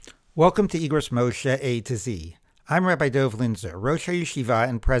Welcome to Igros Moshe A to Z. I'm Rabbi Dov Linzer, Rosh HaYeshiva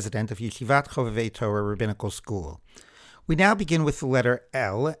and President of Yeshivat Chovevei Torah Rabbinical School. We now begin with the letter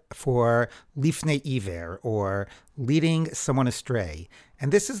L for Lifnei Iver, or leading someone astray.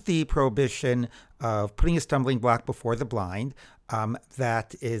 And this is the prohibition of putting a stumbling block before the blind.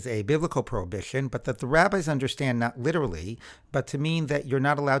 That is a biblical prohibition, but that the rabbis understand not literally, but to mean that you're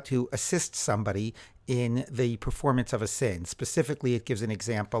not allowed to assist somebody in the performance of a sin. Specifically, it gives an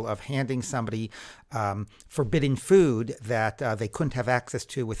example of handing somebody forbidden food that they couldn't have access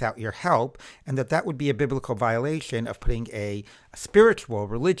to without your help, and that would be a biblical violation of putting a spiritual,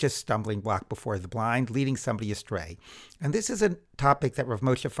 religious stumbling block before the blind, leading somebody astray. And this is a topic that Rav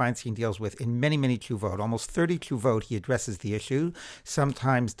Moshe Feinstein deals with in many, many tshuvot. Almost 30 tshuvot, he addresses the issue,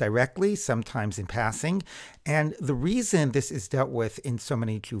 sometimes directly, sometimes in passing. And the reason this is dealt with in so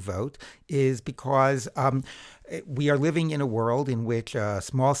many tshuvot is because we are living in a world in which a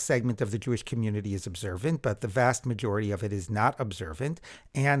small segment of the Jewish community is observant, but the vast majority of it is not observant,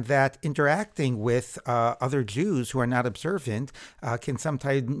 and that interacting with other Jews who are not observant can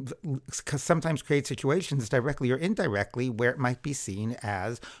sometimes create situations, directly or indirectly, where it might be seen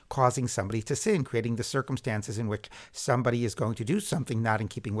as causing somebody to sin, creating the circumstances in which somebody is going to do something not in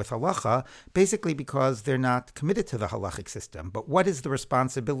keeping with halacha, basically because they're not committed to the halachic system. But what is the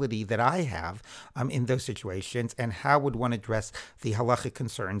responsibility that I have in those situations? And how would one address the halachic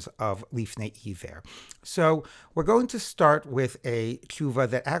concerns of Lifnei Iver? So we're going to start with a tshuva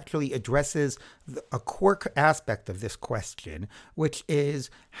that actually addresses a core aspect of this question, which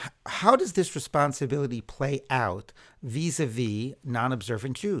is how does this responsibility play out vis-a-vis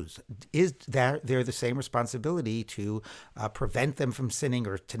non-observant Jews? Is there the same responsibility to prevent them from sinning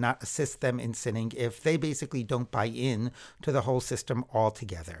or to not assist them in sinning if they basically don't buy in to the whole system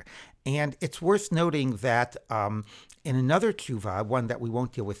altogether? And it's worth noting that in another tshuva, one that we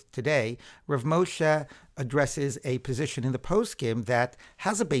won't deal with today, Rav Moshe addresses a position in the poskim that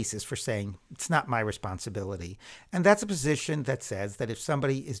has a basis for saying it's not my responsibility. And that's a position that says that if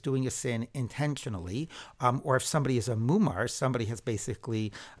somebody is doing a sin intentionally, or if somebody is a mumar, somebody has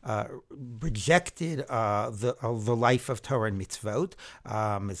basically rejected the life of Torah and mitzvot,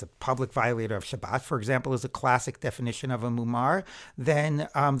 is a public violator of Shabbat, for example, is a classic definition of a mumar, then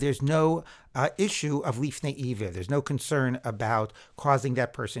there's no issue of lifnei iver. There's no concern about causing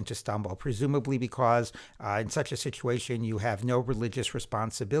that person to stumble, presumably because in such a situation you have no religious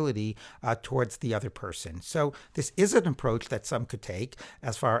responsibility towards the other person. So this is an approach that some could take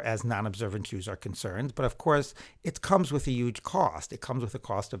as far as non-observant Jews are concerned, but of course it comes with a huge cost. It comes with the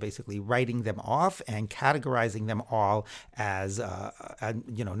cost of basically writing them off and categorizing them all as,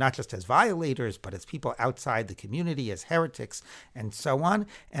 not just as violators, but as people outside the community, as heretics, and so on,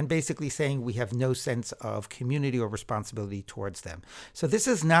 and basically saying we have no sense of community or responsibility towards them. So this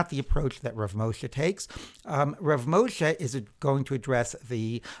is not the approach that Rav Moshe takes. Rav Moshe is going to address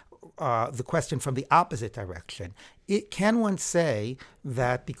the question from the opposite direction. Can one say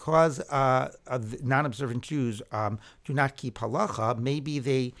that because non-observant Jews do not keep halacha, maybe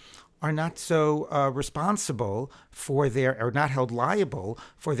they are not so responsible for or not held liable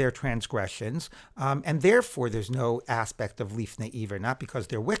for their transgressions, and therefore there's no aspect of lifnei iver, not because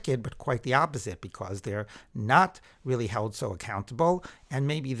they're wicked, but quite the opposite, because they're not really held so accountable, and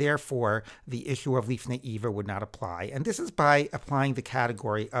maybe therefore the issue of lifnei iver would not apply. And this is by applying the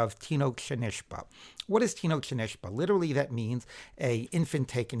category of tinok shenishba. What is tinok shenishba? Literally, that means a infant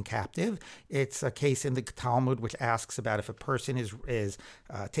taken captive. It's a case in the Talmud which asks about if a person is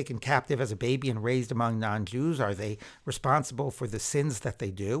taken captive as a baby and raised among non-Jews, are they responsible for the sins that they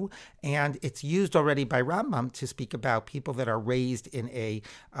do? And it's used already by Rambam to speak about people that are raised in a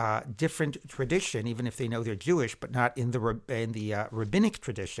different tradition, even if they know they're Jewish, but not in the rabbinic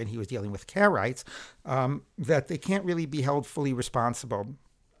tradition. He was dealing with Karaites, that they can't really be held fully responsible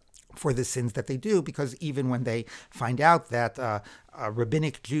for the sins that they do, because even when they find out that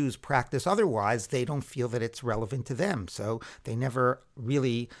rabbinic Jews practice otherwise, they don't feel that it's relevant to them. So they never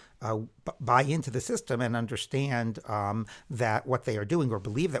really buy into the system and understand that what they are doing, or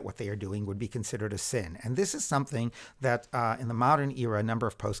believe that what they are doing, would be considered a sin. And this is something that in the modern era, a number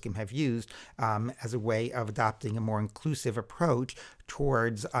of poskim have used as a way of adopting a more inclusive approach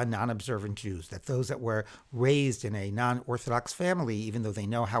towards non-observant Jews, that those that were raised in a non-Orthodox family, even though they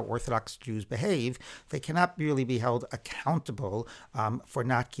know how Orthodox Jews behave, they cannot really be held accountable for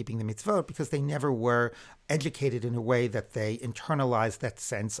not keeping the mitzvot, because they never were educated in a way that they internalize that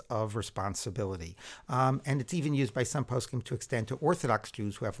sense of responsibility. And it's even used by some poskim to extend to Orthodox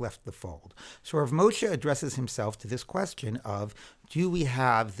Jews who have left the fold. So Rav Moshe addresses himself to this question of, do we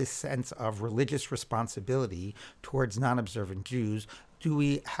have this sense of religious responsibility towards non-observant Jews do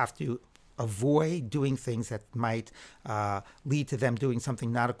we have to avoid doing things that might lead to them doing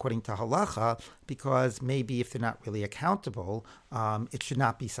something not according to halacha, because maybe if they're not really accountable, it should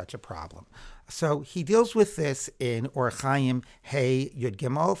not be such a problem. So he deals with this in Orach Chaim Hey Yud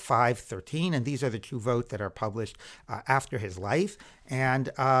Gimel 5:13, and these are the tshuvot that are published after his life. And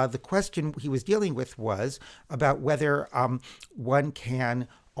the question he was dealing with was about whether one can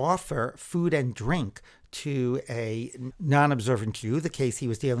offer food and drink to a non-observant Jew. The case he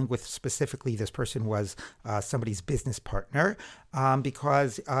was dealing with specifically, this person was somebody's business partner,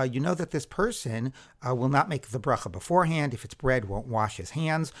 because you know that this person will not make the bracha beforehand. If it's bread, won't wash his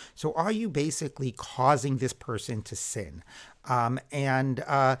hands. So are you basically causing this person to sin? And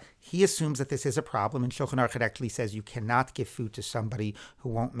he assumes that this is a problem, and Shulchan Aruch actually says you cannot give food to somebody who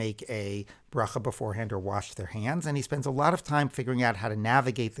won't make a bracha beforehand or wash their hands. And he spends a lot of time figuring out how to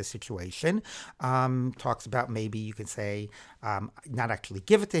navigate the situation. Talks about maybe you can say not actually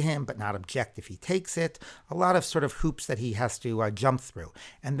give it to him, but not object if he takes it. A lot of sort of hoops that he has to jump through.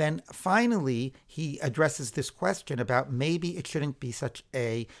 And then finally, he addresses this question about maybe it shouldn't be such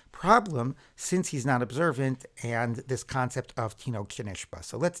a problem since he's not observant, and this concept of Tinok Shenishba.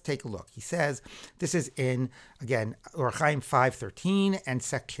 So let's take a look. He says, this is in, again, Orach Chaim 5:13 and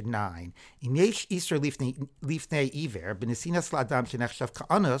section 9. Im yesh iser lifnei iver, b'nesinas la'adam shenechshav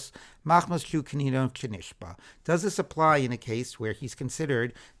ka'anos, machmas shu Tinok Shenishba. Does this apply in a case where he's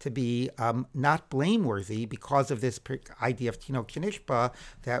considered to be not blameworthy because of this idea of Tinok Shenishba,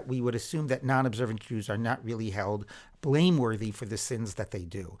 that we would assume that non-observant Jews are not really held blameworthy for the sins that they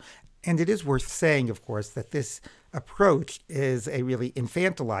do? And it is worth saying, of course, that this approach is a really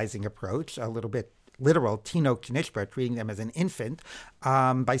infantilizing approach, a little bit literal, Tinok Shenishba, treating them as an infant,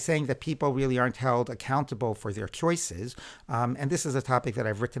 by saying that people really aren't held accountable for their choices. And this is a topic that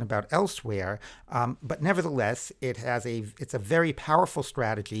I've written about elsewhere. But nevertheless, it's a very powerful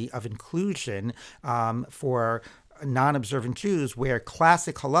strategy of inclusion for non-observant Jews, where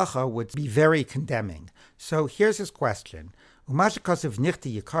classic halacha would be very condemning. So here's his question. That the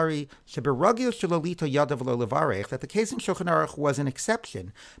case in Shulchan Aruch was an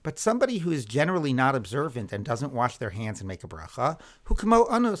exception, but somebody who is generally not observant and doesn't wash their hands and make a bracha, who kamo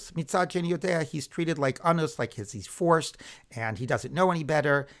anus mitzad she'en yodea, he's treated like anus, like he's forced, and he doesn't know any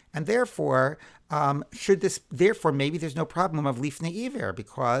better, and therefore maybe there's no problem of lifnei iver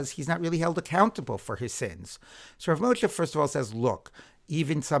because he's not really held accountable for his sins. So Rav Moshe first of all says, look,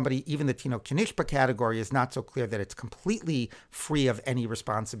 even the Tinok Shenishba category is not so clear that it's completely free of any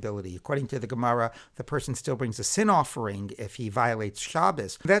responsibility. According to the Gemara, the person still brings a sin offering if he violates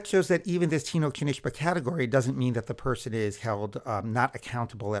Shabbos. That shows that even this Tinok Shenishba category doesn't mean that the person is held not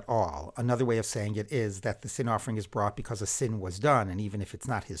accountable at all. Another way of saying it is that the sin offering is brought because a sin was done, and even if it's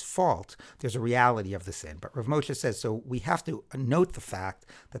not his fault, there's a reality of the sin. But Rav Moshe says, so we have to note the fact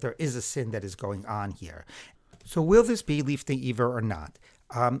that there is a sin that is going on here. So will this be lifnei iver or not?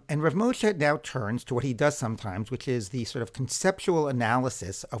 And Rav Moshe now turns to what he does sometimes, which is the sort of conceptual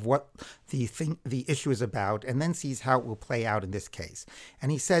analysis of what the issue is about, and then sees how it will play out in this case.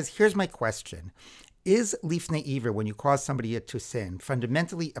 And he says, here's my question. Is lifnei iver, when you cause somebody to sin,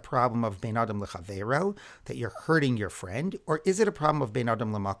 fundamentally a problem of bein adam lechavero, that you're hurting your friend, or is it a problem of bein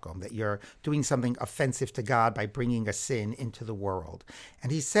adam lemakom, that you're doing something offensive to God by bringing a sin into the world?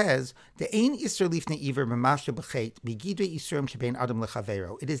 And he says, "The ein iser lifnei iver mamasha b'chet migidre isurim shebein adam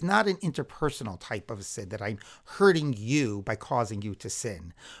lechavero." It is not an interpersonal type of a sin that I'm hurting you by causing you to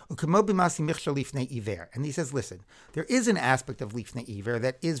sin. Ukemo b'masi michshel lifnei iver. And he says, listen, there is an aspect of lifnei iver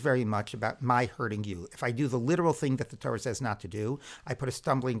that is very much about my hurting you. If I do the literal thing that the Torah says not to do, I put a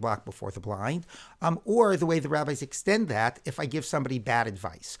stumbling block before the blind, or the way the rabbis extend that, if I give somebody bad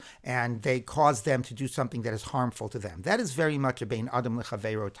advice and they cause them to do something that is harmful to them. That is very much a bein adam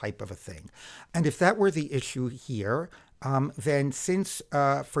lechavero type of a thing. And if that were the issue here, then since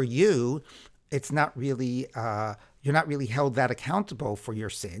for you, it's not really you're not really held that accountable for your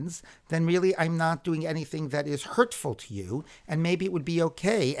sins, then really I'm not doing anything that is hurtful to you, and maybe it would be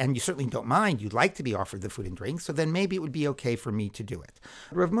okay, and you certainly don't mind, you'd like to be offered the food and drink, so then maybe it would be okay for me to do it.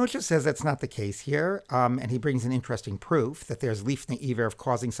 Rav Moshe says that's not the case here, and he brings an interesting proof that there's lifnei iver of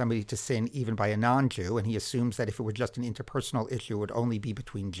causing somebody to sin even by a non-Jew, and he assumes that if it were just an interpersonal issue, it would only be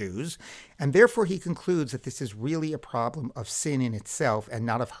between Jews, and therefore he concludes that this is really a problem of sin in itself and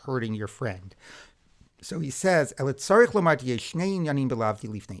not of hurting your friend. So he says, "El tzarich lomar yesh shnei inyanim belavdi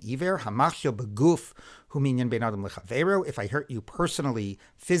lifnei iver hamachshel beguf hu minyan ben adam lechavero." If I hurt you personally,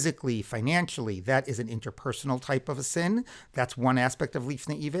 physically, financially, that is an interpersonal type of a sin. That's one aspect of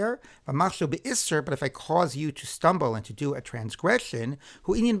lifnei iver. Hamachshel beisser, but if I cause you to stumble and to do a transgression,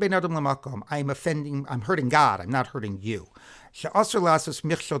 hu inyan ben adam lemakom, I'm hurting God. I'm not hurting you. That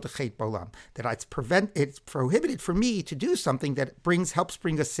it's prohibited for me to do something that helps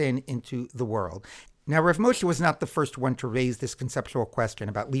bring a sin into the world. Now, Rav Moshe was not the first one to raise this conceptual question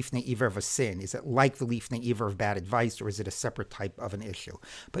about lifnei iver of a sin. Is it like the lifnei iver of bad advice, or is it a separate type of an issue?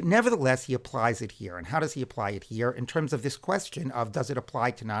 But nevertheless, he applies it here. And how does he apply it here? In terms of this question of, does it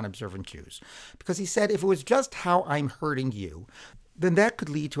apply to non-observant Jews? Because he said, if it was just how I'm hurting you, then that could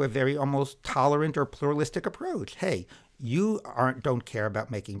lead to a very almost tolerant or pluralistic approach. Hey, you don't care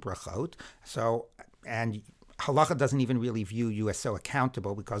about making brachot, and halacha doesn't even really view you as so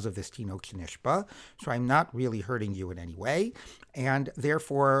accountable because of this tinok shenishba, so I'm not really hurting you in any way, and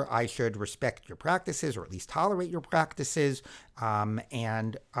therefore I should respect your practices, or at least tolerate your practices,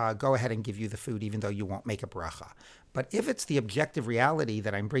 and go ahead and give you the food even though you won't make a bracha. But if it's the objective reality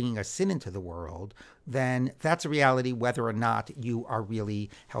that I'm bringing a sin into the world, then that's a reality whether or not you are really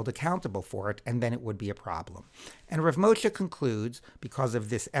held accountable for it, and then it would be a problem. And Rav Moshe concludes, because of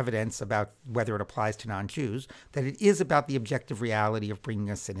this evidence about whether it applies to non-Jews, that it is about the objective reality of bringing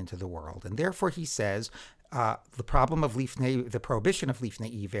a sin into the world. And therefore he says, the problem of the prohibition of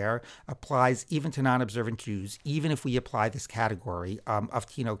lifnei iver applies even to non-observant Jews, even if we apply this category of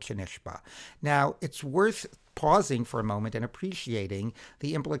tinok shenishba. Now, it's worth pausing for a moment and appreciating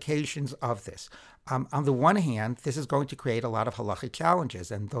the implications of this. On the one hand, this is going to create a lot of halachic challenges,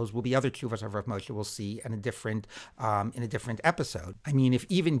 and those will be other tshuvas of Rav Moshe we'll see in a different episode. I mean, if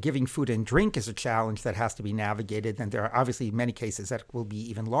even giving food and drink is a challenge that has to be navigated, then there are obviously many cases that will be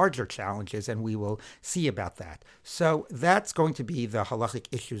even larger challenges, and we will see about that. So that's going to be the halachic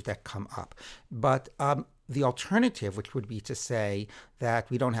issues that come up. But the alternative, which would be to say that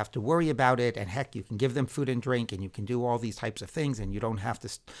we don't have to worry about it, and heck, you can give them food and drink, and you can do all these types of things, and you don't have to,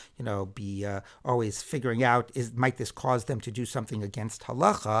 be always figuring out, might this cause them to do something against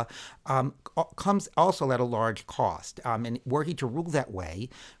halacha, comes also at a large cost. And were he to rule that way,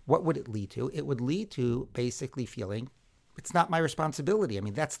 what would it lead to? It would lead to basically feeling it's not my responsibility. I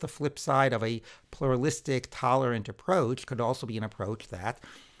mean, that's the flip side of a pluralistic, tolerant approach. Could also be an approach that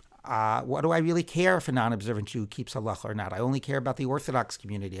what do I really care if a non-observant Jew keeps halacha or not? I only care about the Orthodox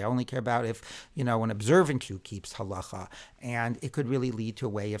community. I only care about if, an observant Jew keeps halacha. And it could really lead to a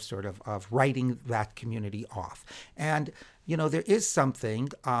way of of writing that community off. And there is something,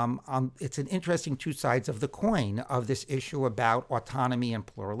 it's an interesting two sides of the coin of this issue about autonomy and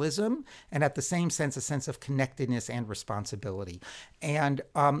pluralism, and at the same sense, a sense of connectedness and responsibility. And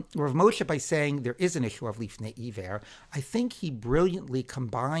Rav Moshe, by saying there is an issue of lifnei iver, I think he brilliantly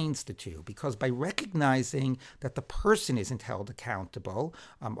combines the two, because by recognizing that the person isn't held accountable,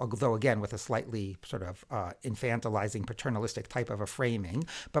 although again with a slightly infantilizing, paternalistic type of a framing,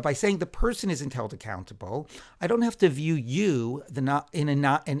 but by saying the person isn't held accountable, I don't have to view you in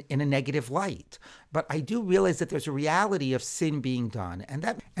a negative light, but I do realize that there's a reality of sin being done, and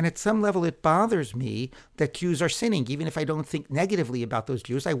at some level it bothers me that Jews are sinning, even if I don't think negatively about those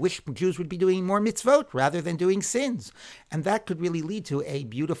Jews. I wish Jews would be doing more mitzvot rather than doing sins, and that could really lead to a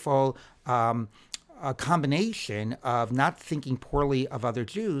beautiful a combination of not thinking poorly of other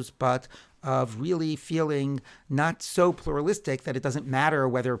Jews, but of really feeling not so pluralistic that it doesn't matter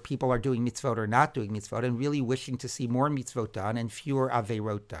whether people are doing mitzvot or not doing mitzvot, and really wishing to see more mitzvot done and fewer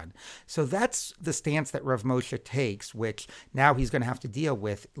aveirot done. So that's the stance that Rav Moshe takes, which now he's going to have to deal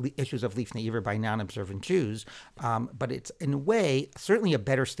with issues of lifnei iver by non-observant Jews, but it's in a way certainly a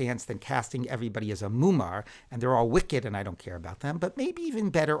better stance than casting everybody as a mumar, and they're all wicked and I don't care about them, but maybe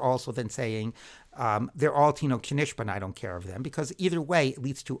even better also than saying they're all tinok shenishba and I don't care of them, because either way it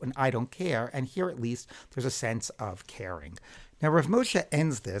leads to an I don't care, and here at least there's a sense of caring. Now, Rav Moshe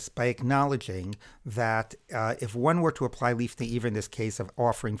ends this by acknowledging that if one were to apply lifnei iver in this case of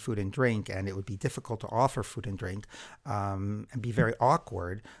offering food and drink, and it would be difficult to offer food and drink and be very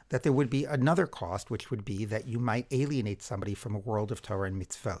awkward, that there would be another cost, which would be that you might alienate somebody from a world of Torah and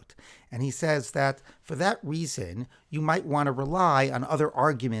mitzvot. And he says that for that reason, you might want to rely on other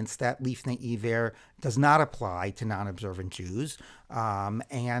arguments that lifnei iver does not apply to non-observant Jews,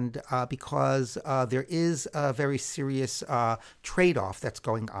 and because there is a very serious trade-off that's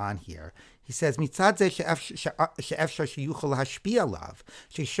going on here. He He says, "Mitzad ze she'efshar sheyuchol hashpia alav,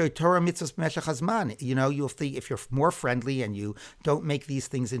 she'shoy Torah mitzvos b'meshech hazman." You'll think if you're more friendly and you don't make these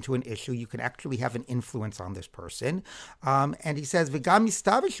things into an issue, you can actually have an influence on this person. And he says, "V'gam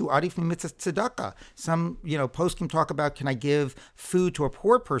mistavishu arif mitzvah tzedakah." Some, poskim talk about, can I give food to a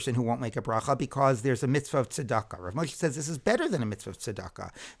poor person who won't make a bracha because there's a mitzvah of tzedakah? Rav Moshe says this is better than a mitzvah of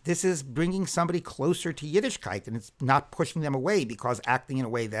tzedakah. This is bringing somebody closer to Yiddishkeit, and it's not pushing them away because acting in a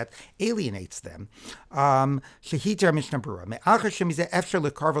way that alienates them. Because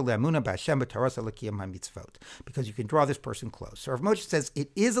you can draw this person close. So Rav Moshe says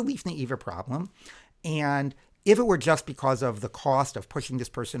it is a lifnei iver problem, and if it were just because of the cost of pushing this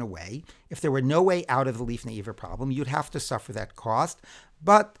person away, if there were no way out of the lifnei iver problem, you'd have to suffer that cost.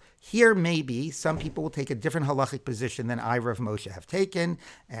 But here, maybe some people will take a different halachic position than I, Rav Moshe, have taken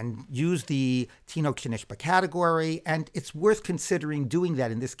and use the Tinok Shenishba category, and it's worth considering doing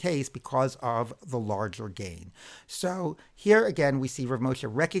that in this case because of the larger gain. So here again, we see Rav Moshe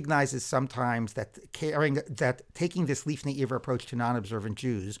recognizes sometimes that taking this lifnei iver approach to non-observant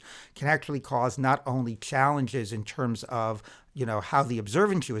Jews can actually cause not only challenges in terms of how the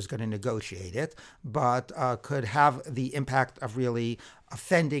observant Jew is going to negotiate it, but could have the impact of really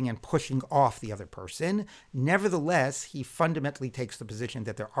offending and pushing off the other person. Nevertheless, he fundamentally takes the position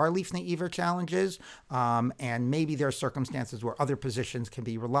that there are lifnei iver challenges, and maybe there are circumstances where other positions can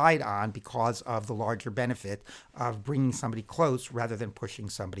be relied on because of the larger benefit of bringing somebody close rather than pushing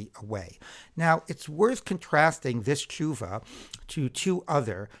somebody away. Now, it's worth contrasting this tshuva to two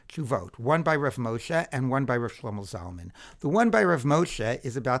other tshuvot, one by Rav Moshe and one by Rav Shlomo Zalman. The one by Rav Moshe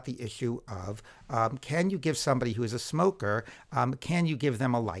is about the issue of can you give somebody who is a smoker, can you give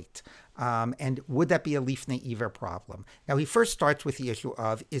them a light? And would that be a lifnei iver problem? Now, he first starts with the issue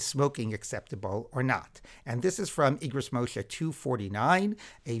of, is smoking acceptable or not? And this is from Igros Moshe 249,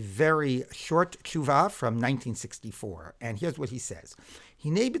 a very short tshuva from 1964. And here's what he says.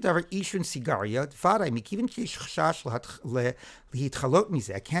 Can you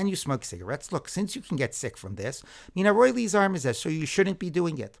smoke cigarettes? Look, since you can get sick from this, so you shouldn't be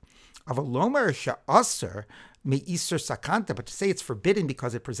doing it. But to say it's forbidden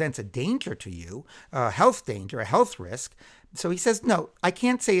because it presents a danger to you, a health danger, a health risk. So he says, no, I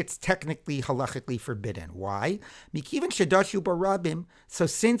can't say it's technically halachically forbidden. Why? So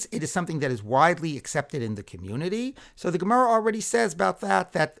since it is something that is widely accepted in the community, so the Gemara already says about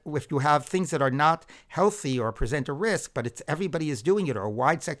that if you have things that are not healthy or present a risk, but everybody is doing it or a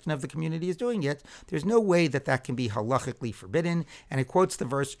wide section of the community is doing it, there's no way that can be halachically forbidden. And it quotes the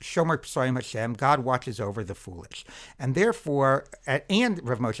verse, Shomer Psoim Hashem, God watches over the foolish. And therefore, and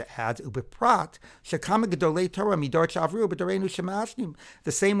Rav Moshe adds, Ubiprat, Shekama Gedolei Torah Midor Chavru,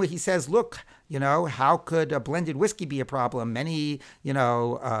 the same way he says, look, how could a blended whiskey be a problem? Many,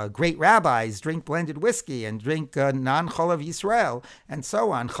 great rabbis drink blended whiskey and drink non-Cholav Yisrael and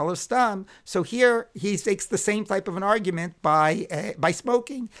so on, Cholav Stam. So here he takes the same type of an argument by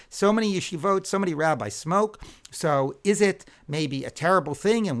smoking. So many yeshivot, so many rabbis smoke. So is it maybe a terrible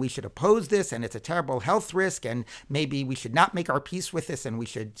thing and we should oppose this and it's a terrible health risk and maybe we should not make our peace with this and we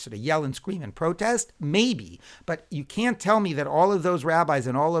should sort of yell and scream and protest? Maybe. But you can't tell me that all of those rabbis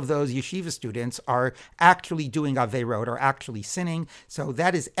and all of those yeshiva students are actually doing aveirot or actually sinning. So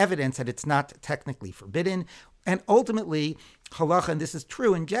that is evidence that it's not technically forbidden. And ultimately, halacha, and this is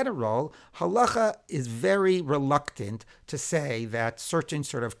true in general, halacha is very reluctant to say that certain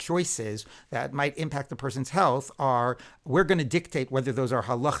sort of choices that might impact the person's health we're going to dictate whether those are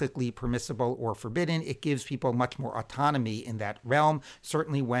halachically permissible or forbidden. It gives people much more autonomy in that realm,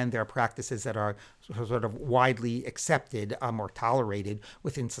 certainly when there are practices that are sort of widely accepted or tolerated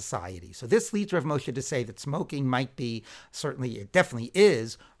within society. So this leads Rav Moshe to say that smoking might be, it definitely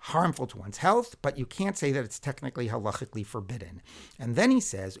is, harmful to one's health, but you can't say that it's technically halachically forbidden. And then he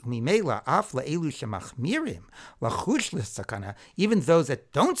says, even those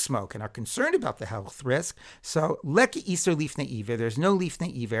that don't smoke and are concerned about the health risk, so leki iser lifnei iver, there's no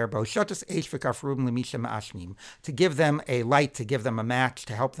lifnei iver, to give them a light, to give them a match,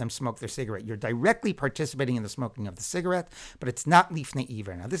 to help them smoke their cigarette. You're directly participating in the smoking of the cigarette, but it's not lifnei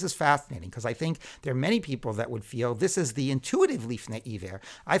iver. Now this is fascinating because I think there are many people that would feel this is the intuitive lifnei iver.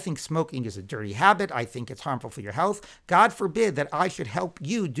 I think smoking is a dirty habit. I think it's harmful for your health. God forbid that I should help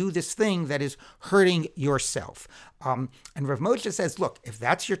you do this thing that is hurting yourself. And Rav Moshe says, look, if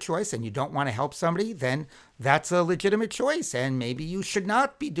that's your choice and you don't want to help somebody, then that's a legitimate choice, and maybe you should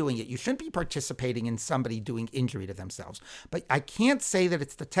not be doing it. You shouldn't be participating in somebody doing injury to themselves. But I can't say that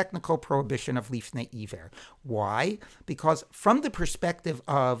it's the technical prohibition of lifnei iver. Why? Because from the perspective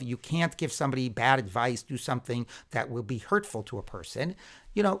of you can't give somebody bad advice, do something that will be hurtful to a person,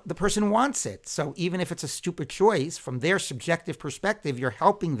 the person wants it. So even if it's a stupid choice, from their subjective perspective, you're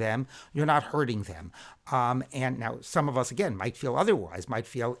helping them, you're not hurting them. And now some of us, again, might feel otherwise, might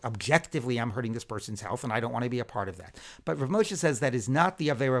feel objectively I'm hurting this person's health and I don't want to be a part of that. But Rav Moshe says that is not the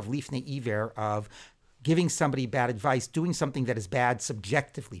aver of lifnei iver, of giving somebody bad advice, doing something that is bad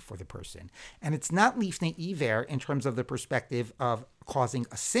subjectively for the person. And it's not lifnei iver in terms of the perspective of causing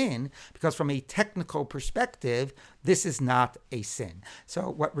a sin, because from a technical perspective, this is not a sin. So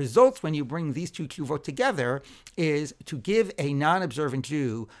what results when you bring these two tshuvot together is to give a non-observant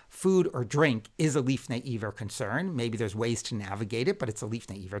Jew food or drink is a lifnei iver concern. Maybe there's ways to navigate it, but it's a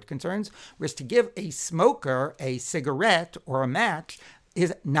lifnei iver concern. Whereas to give a smoker a cigarette or a match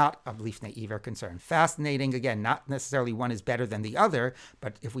is not a lifnei iver concern. Fascinating, again, not necessarily one is better than the other,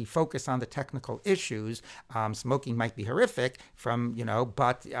 but if we focus on the technical issues, smoking might be horrific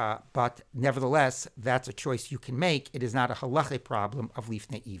but nevertheless, that's a choice you can make. It is not a halachic problem of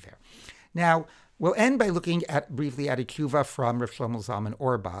lifnei iver. Now, we'll end by looking briefly at a tshuva from Rav Shlomo Zalman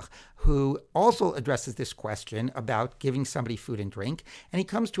Auerbach, who also addresses this question about giving somebody food and drink, and he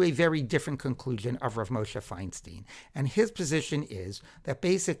comes to a very different conclusion of Rav Moshe Feinstein. And his position is that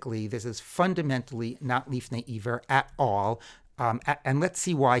basically this is fundamentally not lifnei iver at all, and let's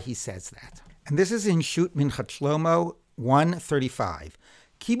see why he says that. And this is in Shut Minchat Shlomo 135.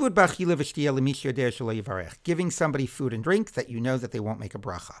 Kibud b'achila v'shtiya l'mish yodeh shelo yivarech, giving somebody food and drink that you know that they won't make a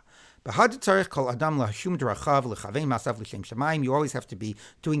bracha. You always have to be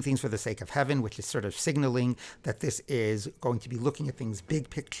doing things for the sake of heaven, which is sort of signaling that this is going to be looking at things big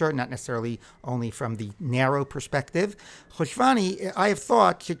picture, not necessarily only from the narrow perspective. Choshvani, I have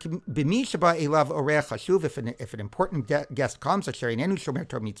thought, if an important guest comes, and he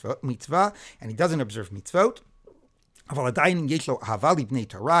doesn't observe mitzvot,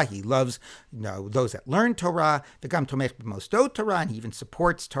 he loves those that learn Torah, and he even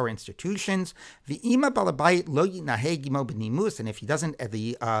supports Torah institutions. And if he doesn't,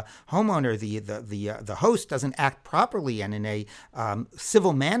 the homeowner, the host doesn't act properly and in a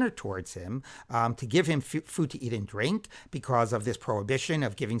civil manner towards him, to give him food to eat and drink because of this prohibition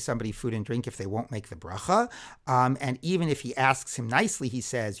of giving somebody food and drink if they won't make the bracha. And even if he asks him nicely, he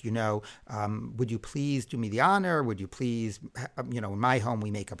says, would you please do me the honor? Would you please, in my home we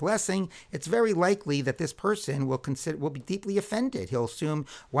make a blessing, it's very likely that this person will be deeply offended. He'll assume,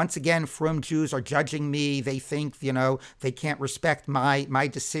 once again, frum Jews are judging me. They think, they can't respect my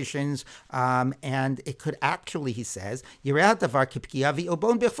decisions. And it could actually, he says, he'll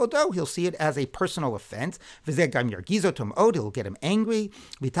see it as a personal offense. It'll get him angry.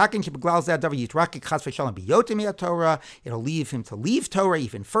 It'll leave him to leave Torah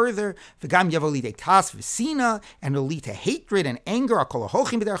even further. And it'll lead to hatred and anger.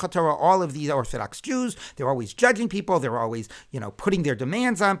 All of these Orthodox Jews, they're always judging people. They're always, putting their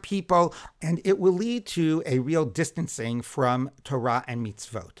demands on people. And it will lead to a real distancing from Torah and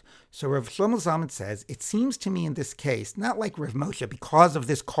mitzvot. So Rav Shlomo Zalman says, it seems to me in this case, not like Rav Moshe, because of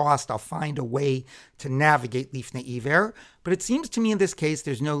this cost, I'll find a way to navigate lifnei iver, but it seems to me in this case,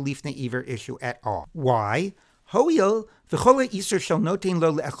 there's no lifnei iver issue at all. Why? Look, the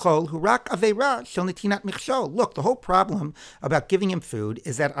whole problem about giving him food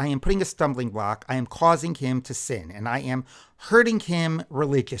is that I am putting a stumbling block, I am causing him to sin, and I am hurting him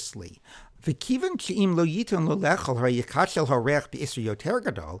religiously. And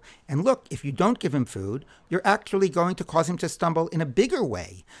look, if you don't give him food, you're actually going to cause him to stumble in a bigger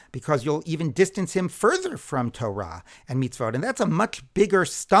way, because you'll even distance him further from Torah and mitzvot. And that's a much bigger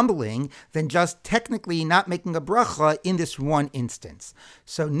stumbling than just technically not making a bracha in this one instance.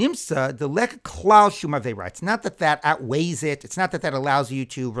 So nimsa, the lek klal shum aveira. It's not that outweighs it. It's not that allows you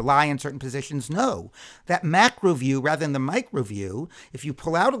to rely on certain positions. No, that macro view rather than the micro view, if you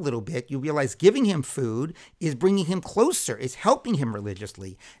pull out a little bit, you realize giving him food is bringing him closer, is helping him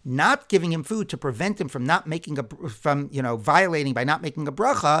religiously. Not giving him food to prevent him from violating by not making a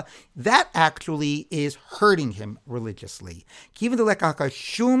bracha, that actually is hurting him religiously.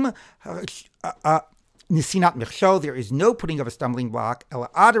 There is no putting of a stumbling block.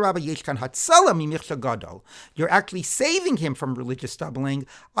 You're actually saving him from religious stumbling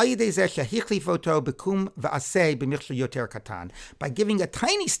by giving a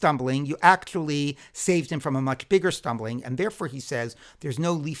tiny stumbling. You actually saved him from a much bigger stumbling, and therefore he says there's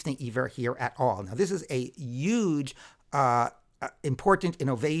no lifnei iver here at all. Now this is a huge important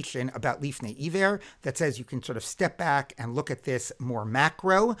innovation about Lifnei Iver that says you can sort of step back and look at this more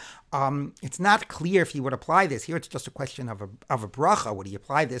macro. It's not clear if you would apply this. Here it's just a question of a bracha. Would he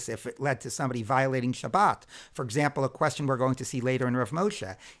apply this if it led to somebody violating Shabbat? For example, a question we're going to see later in Rav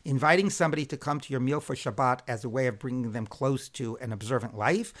Moshe. Inviting somebody to come to your meal for Shabbat as a way of bringing them close to an observant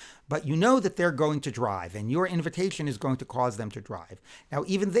life, but you know that they're going to drive, and your invitation is going to cause them to drive. Now,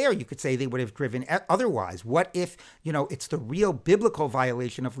 even there, you could say they would have driven otherwise. What if, it's the real biblical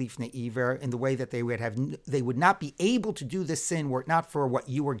violation of Lifnei Iver in the way that they would not be able to do this sin were it not for what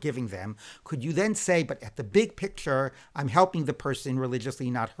you were giving them? Could you then say, but at the big picture, I'm helping the person religiously,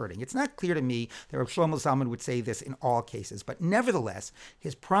 not hurting? It's not clear to me that Rav Shlomo Zalman would say this in all cases, but nevertheless,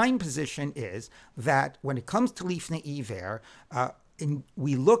 his prime position is that when it comes to Lifnei Iver,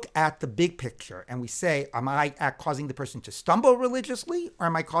 we look at the big picture and we say, am I causing the person to stumble religiously, or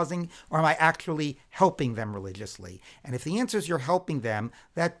am I actually helping them religiously? And if the answer is you're helping them,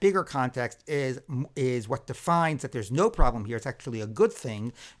 that bigger context is what defines that there's no problem here. It's actually a good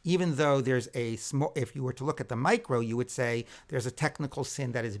thing, even though there's a small, if you were to look at the micro, you would say there's a technical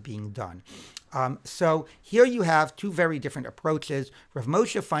sin that is being done. So here you have two very different approaches. Rav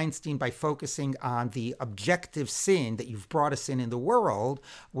Moshe Feinstein, by focusing on the objective sin, that you've brought a sin in the world,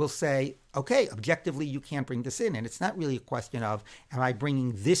 will say, okay, objectively, you can't bring this in. And it's not really a question of, am I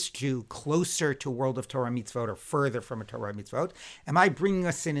bringing this Jew closer to a world of Torah mitzvot or further from a Torah mitzvot? Am I bringing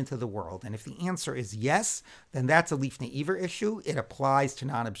a sin into the world? And if the answer is yes, then that's a Lifnei Iver issue. It applies to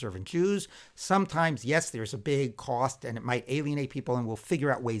non-observant Jews. Sometimes, yes, there's a big cost and it might alienate people, and we'll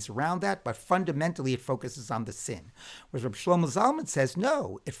figure out ways around that. But fundamentally, it focuses on the sin. Whereas Reb Shlomo Zalman says,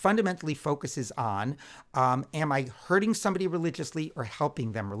 no, it fundamentally focuses on, am I hurting somebody religiously or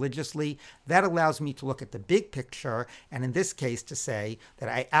helping them religiously? That allows me to look at the big picture, and in this case to say that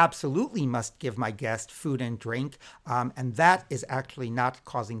I absolutely must give my guest food and drink, and that is actually not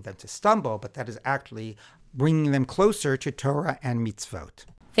causing them to stumble, but that is actually bringing them closer to Torah and mitzvot.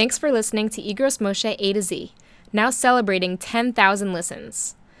 Thanks for listening to Igros Moshe A to Z, now celebrating 10,000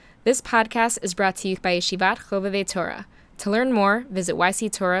 listens. This podcast is brought to you by Yeshivat Chovevei Torah. To learn more, visit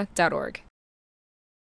yctorah.org.